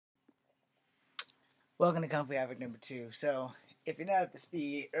Welcome to Comfy Havoc number 2. So, if you're not up to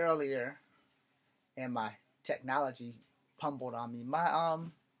speed, earlier and my technology pummeled on me, my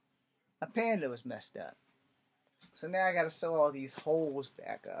panda was messed up. So now I gotta sew all these holes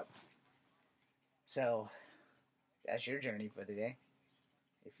back up. So that's your journey for the day.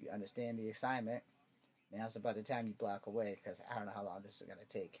 If you understand the assignment, now's about the time you block away because I don't know how long this is gonna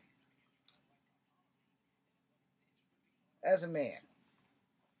take. As a man,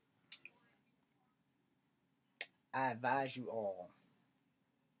 I advise you all,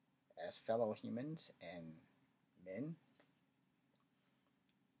 as fellow humans and men,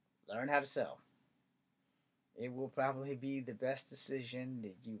 learn how to sew. It will probably be the best decision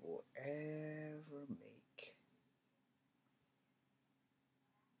that you will ever make.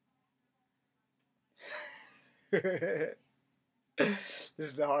 This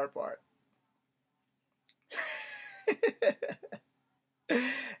is the hard part.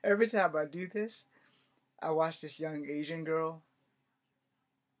 Every time I do this, I watch this young Asian girl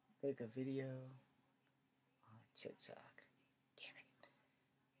make a video on TikTok. Damn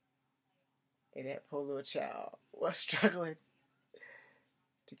it. And that poor little child was struggling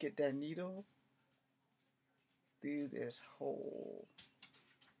to get that needle through this hole.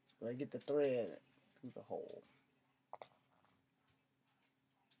 Or get the thread through the hole.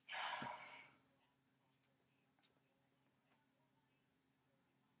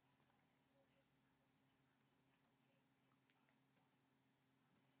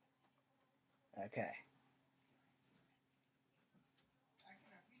 Okay.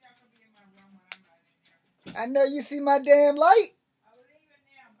 I know you see my damn light.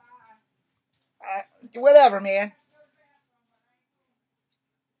 Whatever, man.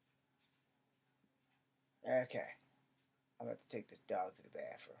 Okay. I'm about to take this dog to the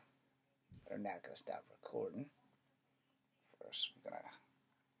bathroom. But I'm not going to stop recording. First, we're going to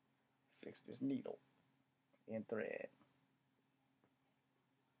fix this needle and thread.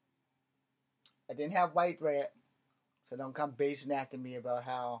 I didn't have white thread, so don't come basing after me about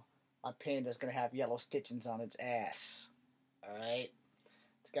how my panda's going to have yellow stitchings on its ass. Alright?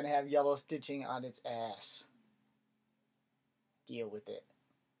 It's going to have yellow stitching on its ass. Deal with it.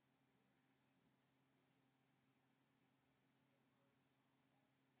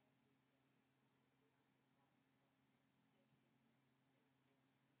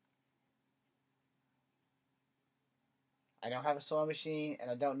 I don't have a sewing machine, and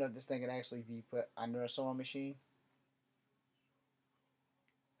I don't know if this thing can actually be put under a sewing machine.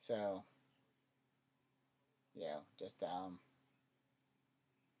 So, yeah, just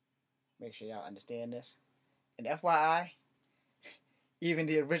make sure y'all understand this. And FYI, even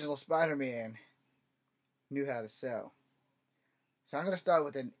the original Spider-Man knew how to sew. So I'm going to start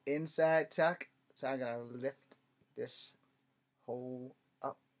with an inside tuck. So I'm going to lift this hole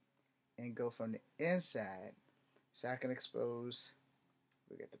up and go from the inside. So I can expose,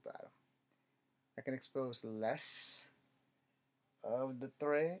 look at the bottom. I can expose less of the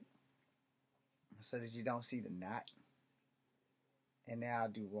thread so that you don't see the knot. And now I'll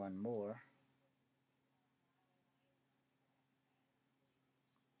do one more.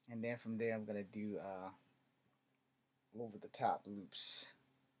 And then from there I'm going to do over the top loops.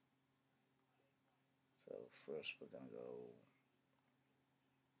 So first we're going to go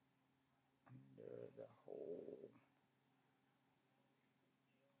under the hole.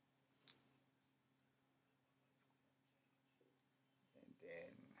 And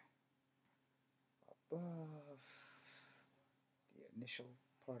then above the initial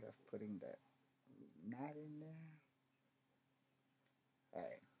part of putting that knot in there.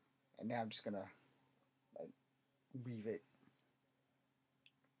 Alright, and now I'm just gonna like weave it,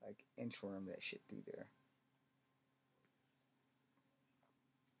 like inchworm that shit through there.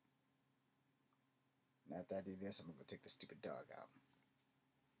 Now after I do this, I'm gonna go take the stupid dog out.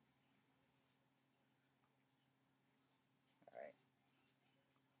 Alright.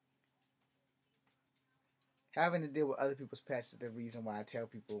 Having to deal with other people's pets is the reason why I tell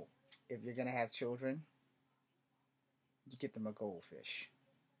people if you're gonna have children, you get them a goldfish.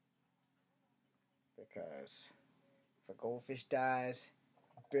 Because if a goldfish dies,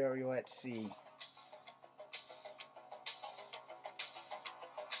 burial at sea.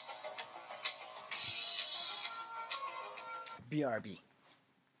 BRB.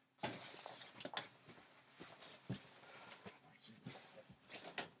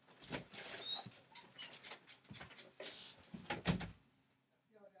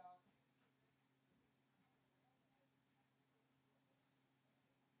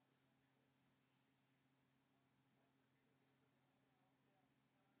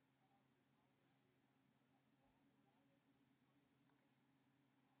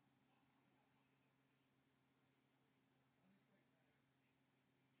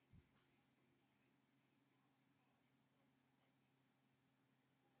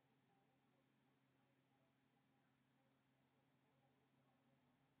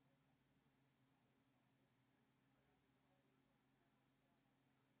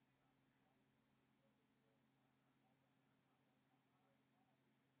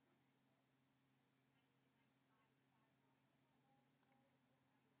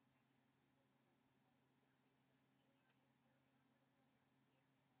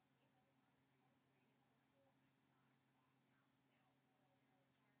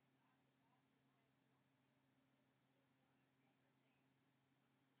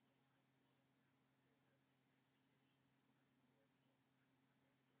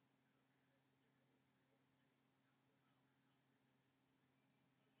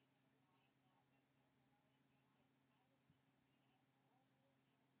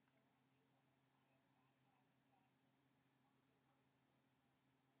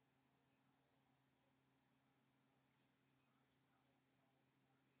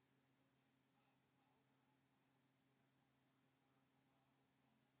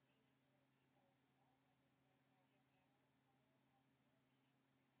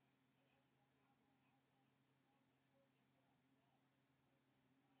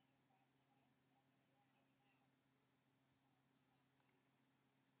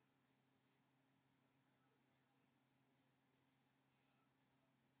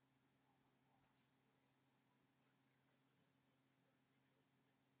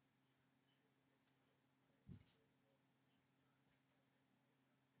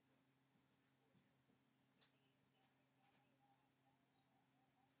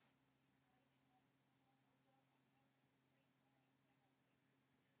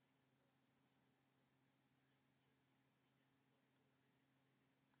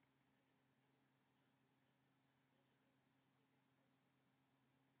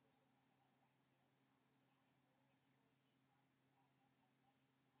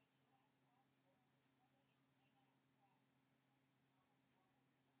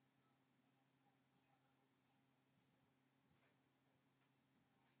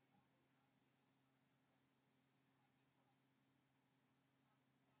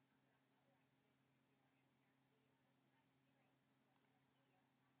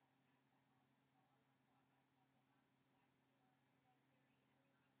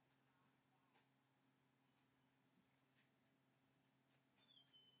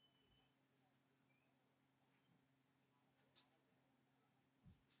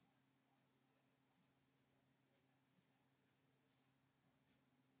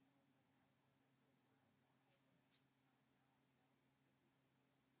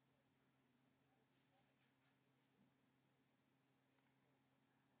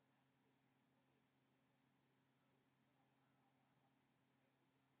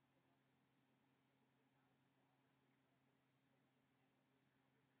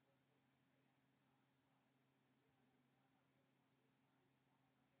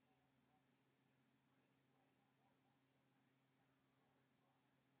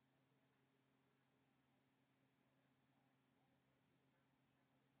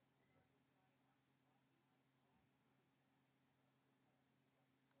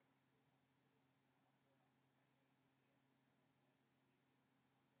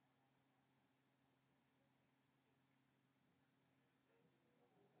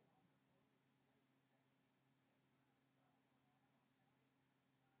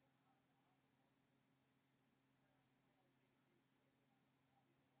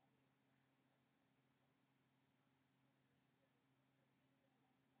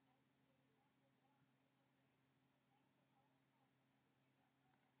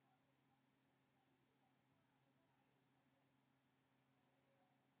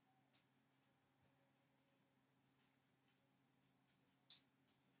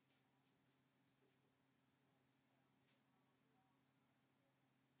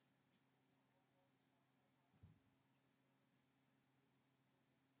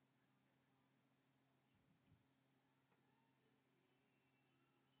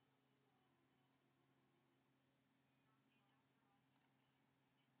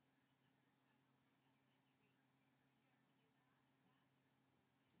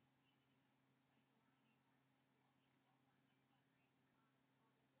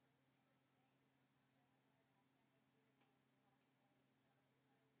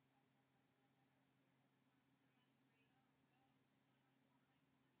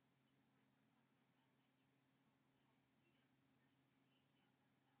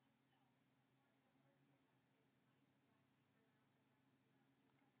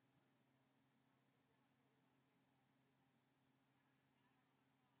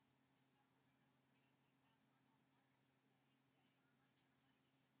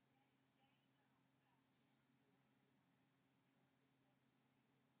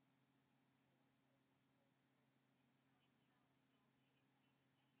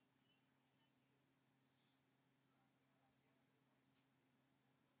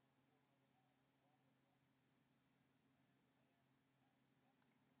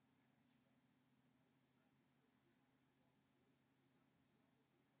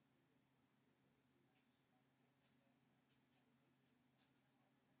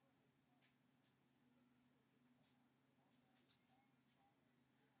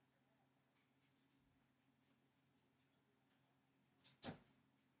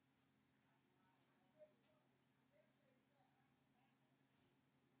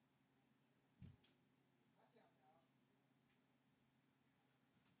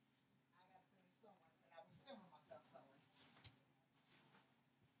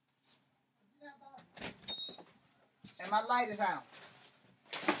 my light is on.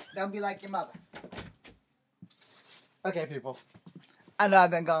 Don't be like your mother. Okay, people. I know I've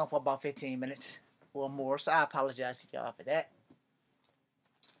been gone for about 15 minutes or more, so I apologize to y'all for that.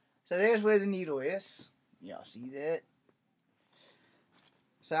 So there's where the needle is. Y'all see that?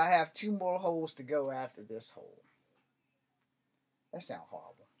 So I have 2 more holes to go after this hole. That sounds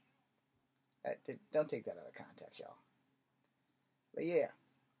horrible. Don't take that out of context, y'all. But yeah,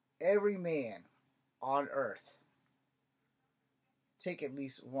 every man on earth take at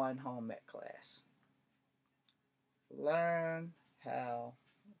least 1 home ec class. Learn how.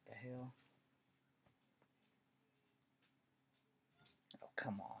 What the hell? Oh,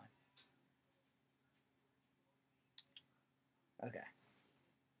 come on. Okay.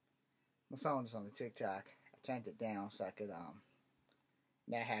 My phone is on the TikTok. I turned it down so I could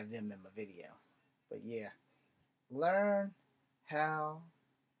not have them in my video. But yeah, learn how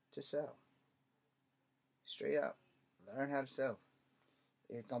to sew. Straight up, learn how to sew.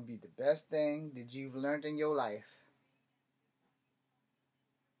 It's gonna be the best thing that you've learned in your life.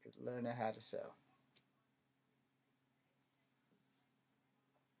 Is learning how to sew.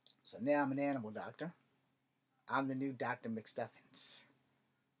 So now I'm an animal doctor. I'm the new Dr. McStuffins.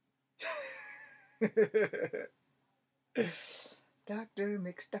 Dr.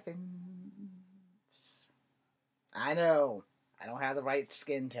 McStuffins. I know. I don't have the right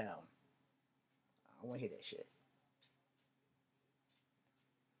skin tone. I don't want to hear that shit.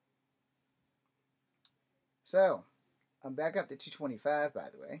 So, I'm back up to 225, by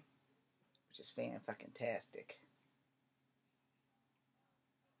the way. Which is fan-fucking-tastic.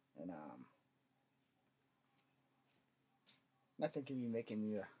 And, nothing can be making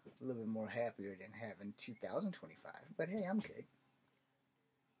me a little bit more happier than having 2025. But hey, I'm good.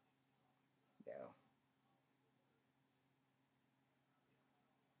 No.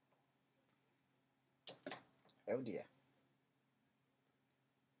 Oh dear.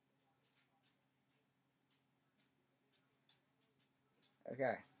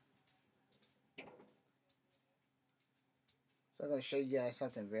 Okay. So I'm going to show you guys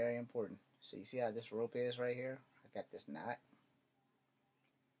something very important. So you see how this rope is right here? I got this knot.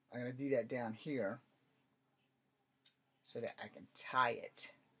 I'm going to do that down here so that I can tie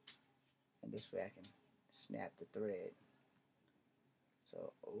it. And this way I can snap the thread.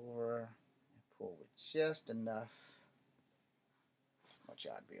 So over and pull with just enough. I want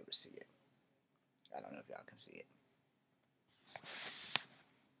y'all to be able to see it. I don't know if y'all can see it.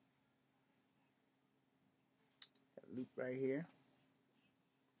 That loop right here.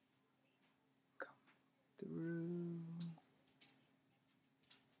 Come through.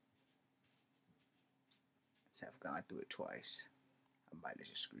 So I've gone through it twice. I might have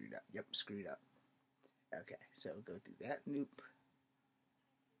just screwed up. Yep, screwed up. Okay, so go through that loop.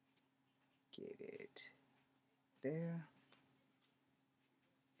 Get it there.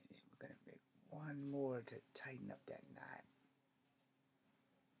 And then we're going to make one more to tighten up that knot.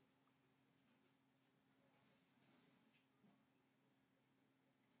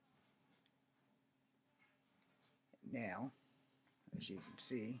 Now, as you can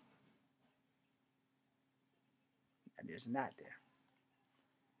see, there's a knot there.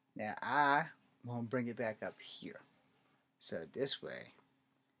 Now I want to bring it back up here. So this way,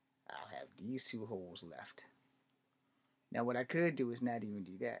 I'll have these 2 holes left. Now what I could do is not even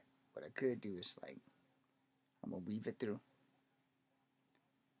do that. What I could do is like, I'm going to weave it through.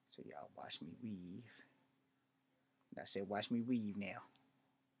 So y'all watch me weave. And I said watch me weave now.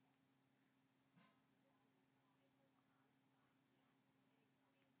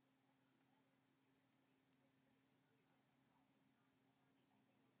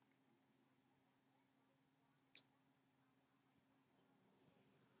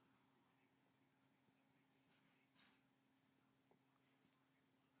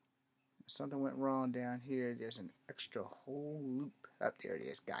 Something went wrong down here. There's an extra whole loop. Up there it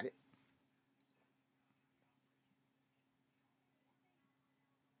is. Got it.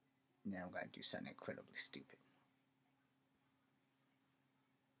 Now I'm going to do something incredibly stupid.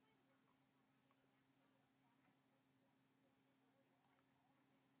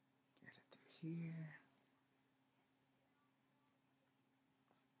 Get it through here.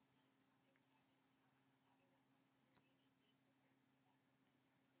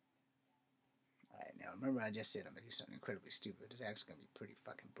 Alright, now remember I just said I'm going to do something incredibly stupid. It's actually going to be pretty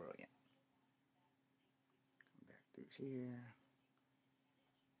fucking brilliant. Come back through here.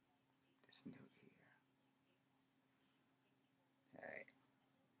 This note here. Alright.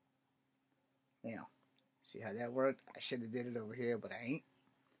 Now, see how that worked? I should have did it over here, but I ain't.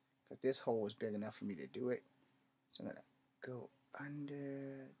 Because this hole is big enough for me to do it. So I'm going to go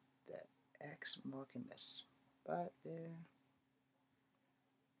under the X marking the spot there.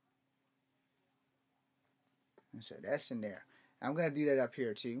 And so that's in there. I'm going to do that up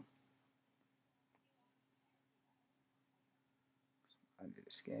here too. Under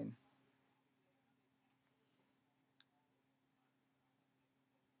the skin.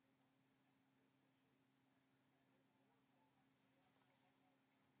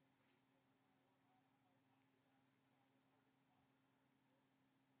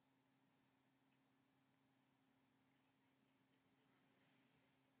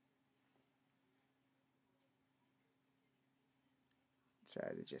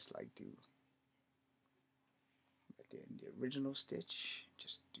 Decided to just like do the original stitch,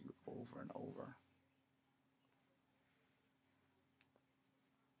 just do over and over.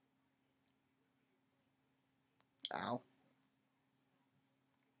 Ow.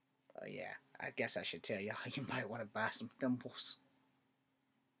 Oh yeah, I guess I should tell you how you might want to buy some thimbles.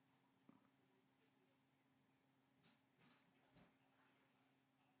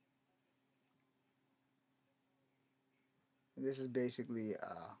 This is basically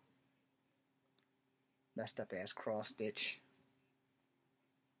messed up ass cross stitch.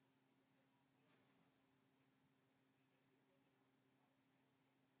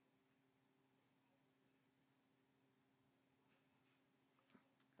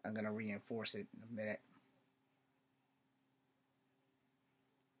 I'm gonna reinforce it in a minute.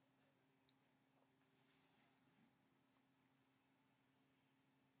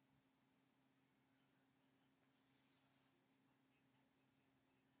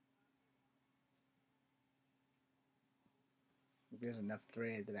 There's enough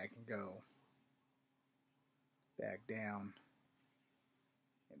thread that I can go back down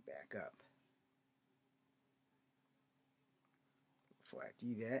and back up. Before I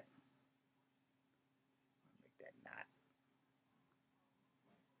do that, I'll make that knot.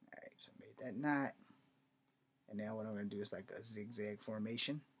 Alright, so I made that knot. And now what I'm going to do is like a zigzag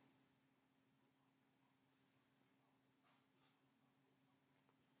formation.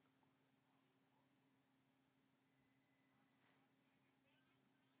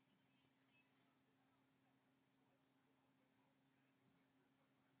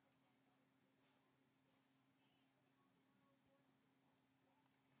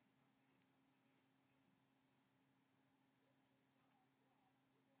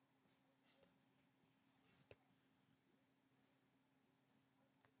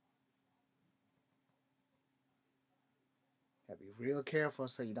 Gotta be real careful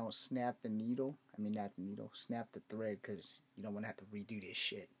so you don't snap the needle. I mean, not the needle, snap the thread, because you don't want to have to redo this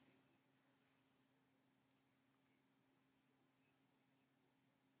shit.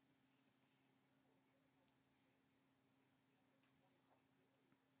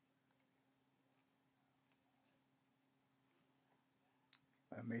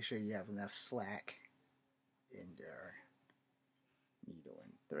 Make sure you have enough slack in your needle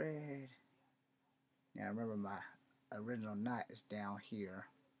and thread. Now remember, my original knot is down here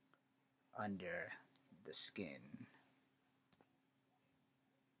under the skin.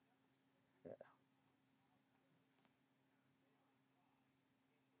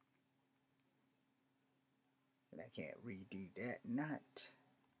 And I can't redo that knot.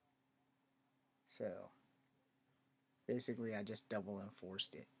 So basically I just double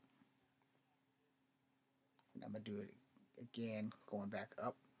enforced it. And I'm going to do it again, going back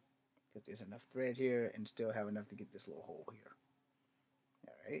up, because there's enough thread here and still have enough to get this little hole here.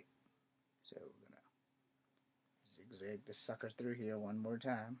 Alright, so we're going to zigzag the sucker through here one more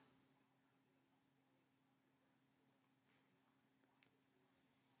time.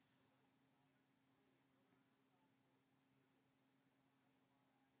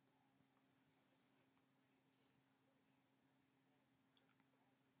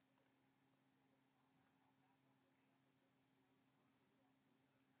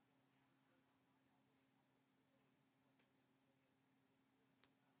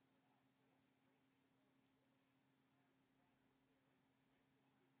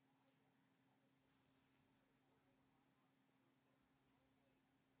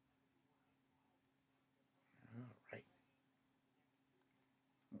 Alright,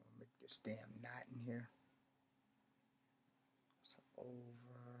 I'm going to make this damn knot in here. So over,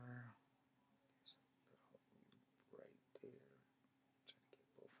 there's a little loop right there. Try to get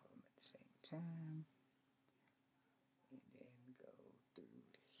both of them at the same time. And then go through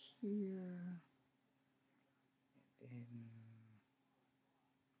here. And then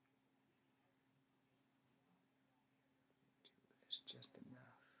it's just enough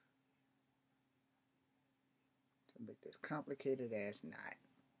to make this complicated ass knot.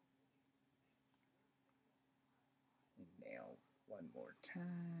 And now one more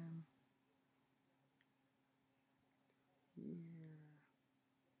time.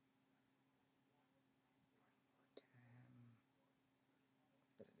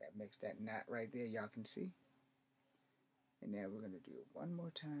 That makes that knot right there, y'all can see. And now we're going to do it one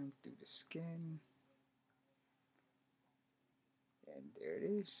more time through the skin. And there it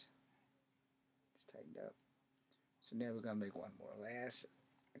is. It's tightened up. So now we're going to make one more last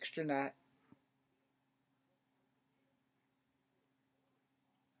extra knot.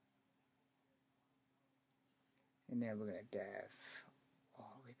 And now we're going to dive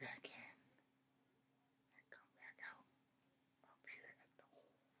all the way back in. And come back out up here at the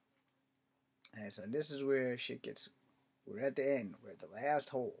hole. And so this is where shit gets, we're at the end. We're at the last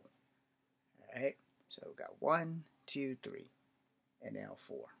hole. Alright, so we got 1, 2, 3, and now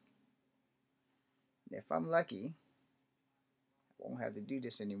 4. And if I'm lucky, I won't have to do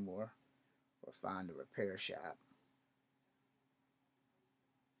this anymore or find a repair shop.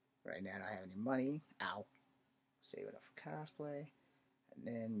 Right now I don't have any money. Ow. Save it up for cosplay. And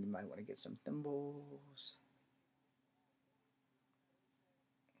then you might want to get some thimbles.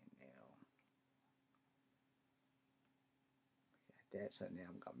 And now got that. So now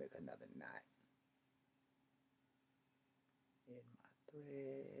I'm gonna make another knot in my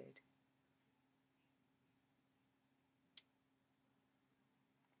thread.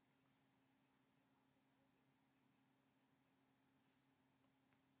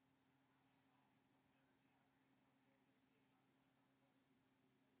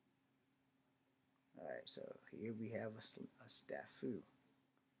 Alright, so here we have a snafu.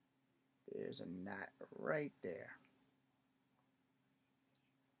 There's a knot right there.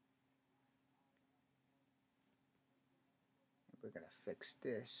 And we're going to fix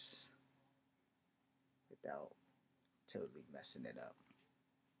this without totally messing it up.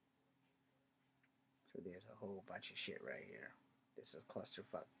 So there's a whole bunch of shit right here. This is a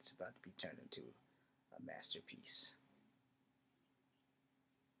clusterfuck that's about to be turned into a masterpiece.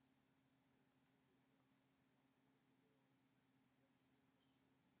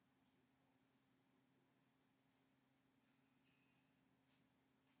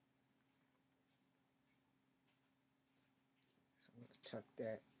 So I'm going to tuck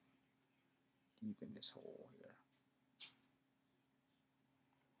that deep in this hole here.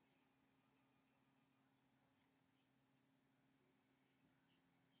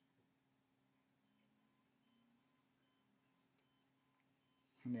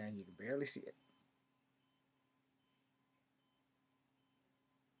 Now you can barely see it.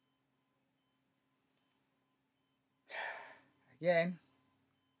 Again,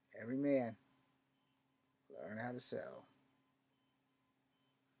 every man learn how to sell.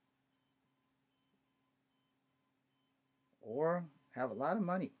 Or have a lot of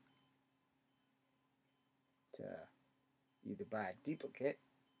money to either buy a duplicate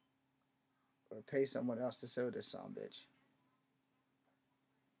or pay someone else to sew this son bitch.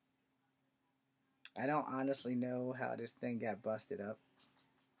 I don't honestly know how this thing got busted up.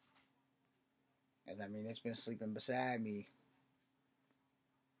 As I mean, it's been sleeping beside me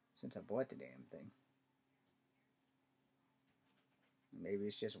since I bought the damn thing. Maybe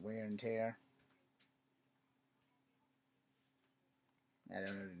it's just wear and tear. I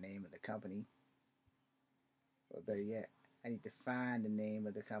don't know the name of the company. Or better yet, I need to find the name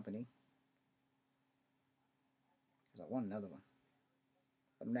of the company. Because I want another one.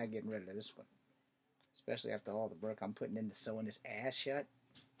 But I'm not getting rid of this one. Especially after all the work I'm putting into sewing this ass shut.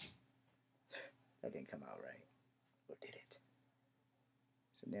 That didn't come out right. Or did it?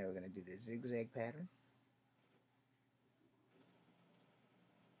 So now we're going to do the zigzag pattern.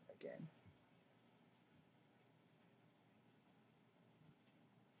 Again.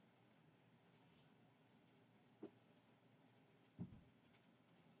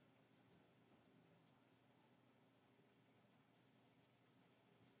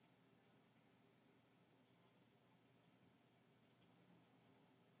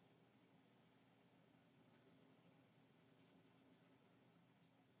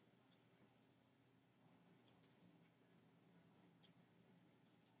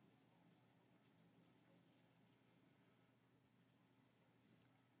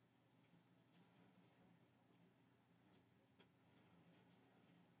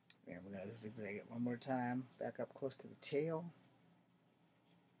 And we're going to zigzag it one more time. Back up close to the tail.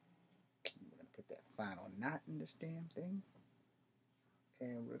 We're going to put that final knot in this damn thing.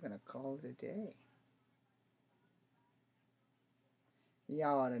 And we're going to call it a day.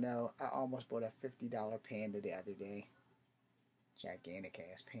 Y'all ought to know, I almost bought a $50 panda the other day. Gigantic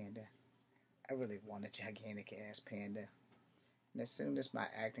ass panda. I really want a gigantic ass panda. And as soon as my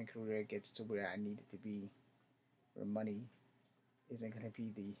acting career gets to where I need it to be, where money isn't going to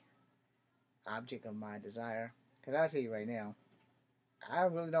be the object of my desire. Because I'll tell you right now, I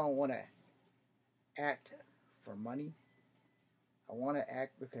really don't want to act for money. I want to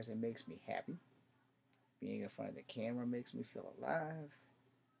act because it makes me happy. Being in front of the camera makes me feel alive.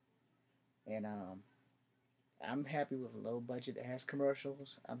 And I'm happy with low budget ass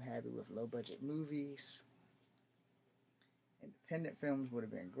commercials. I'm happy with low budget movies. Independent films would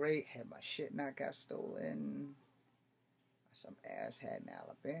have been great had my shit not got stolen. Some ass had in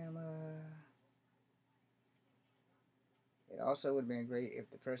Alabama. It also would have been great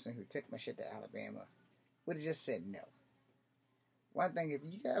if the person who took my shit to Alabama would have just said no. One thing, if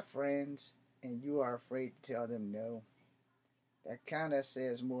you got friends and you are afraid to tell them no, that kind of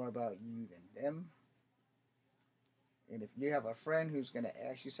says more about you than them. And if you have a friend who's going to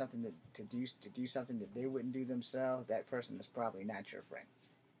ask you something to do something that they wouldn't do themselves, that person is probably not your friend.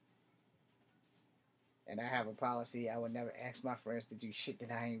 And I have a policy: I would never ask my friends to do shit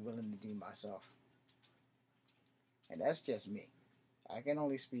that I ain't willing to do myself. And that's just me. I can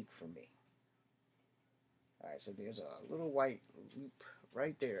only speak for me. Alright, so there's a little white loop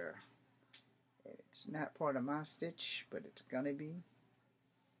right there. It's not part of my stitch, but it's gonna be.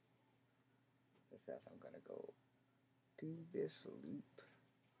 Because I'm gonna go through this loop.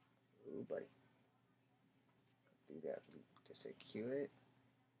 Oh, buddy. Through that loop to secure it.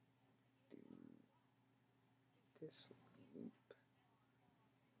 Through this loop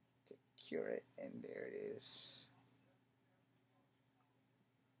to secure it, and there it is.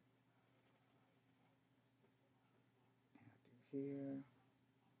 Now through here.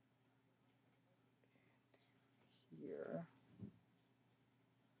 Here.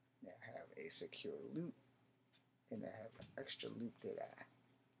 Now I have a secure loop, and I have an extra loop that I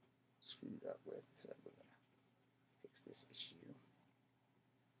screwed up with, so we're gonna fix this issue.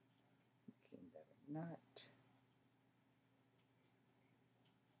 Making that a knot.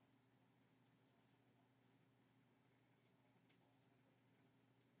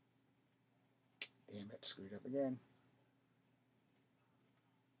 Damn it, screwed up again.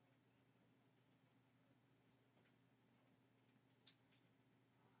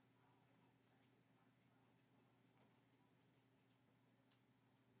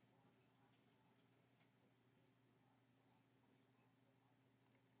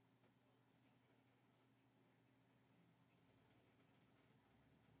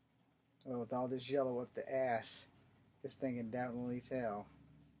 Well, with all this yellow up the ass, this thing can definitely tell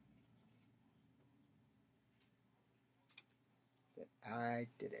that I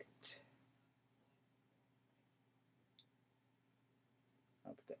did it.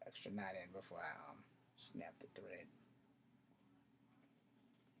 I'll put the extra knot in before I snap the thread.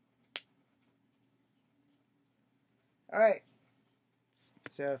 Alright,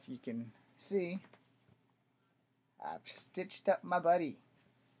 so if you can see, I've stitched up my buddy.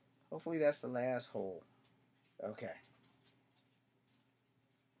 Hopefully that's the last hole. Okay.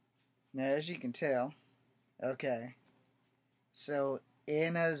 Now as you can tell, okay, so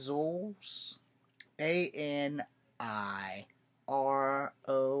Aniroll's, ANIROLLS,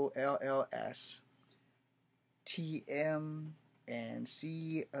 TM and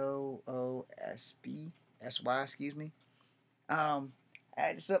COOSBSY, excuse me. I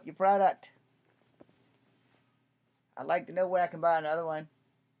just up your product. I'd like to know where I can buy another one.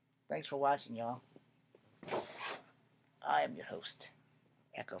 Thanks for watching, y'all. I am your host,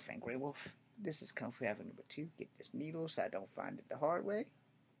 Echo Fan Grey Wolf. This is Kung Fu Avenue number 2. Get this needle so I don't find it the hard way.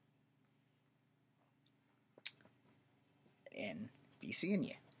 And be seeing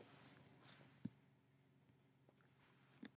you.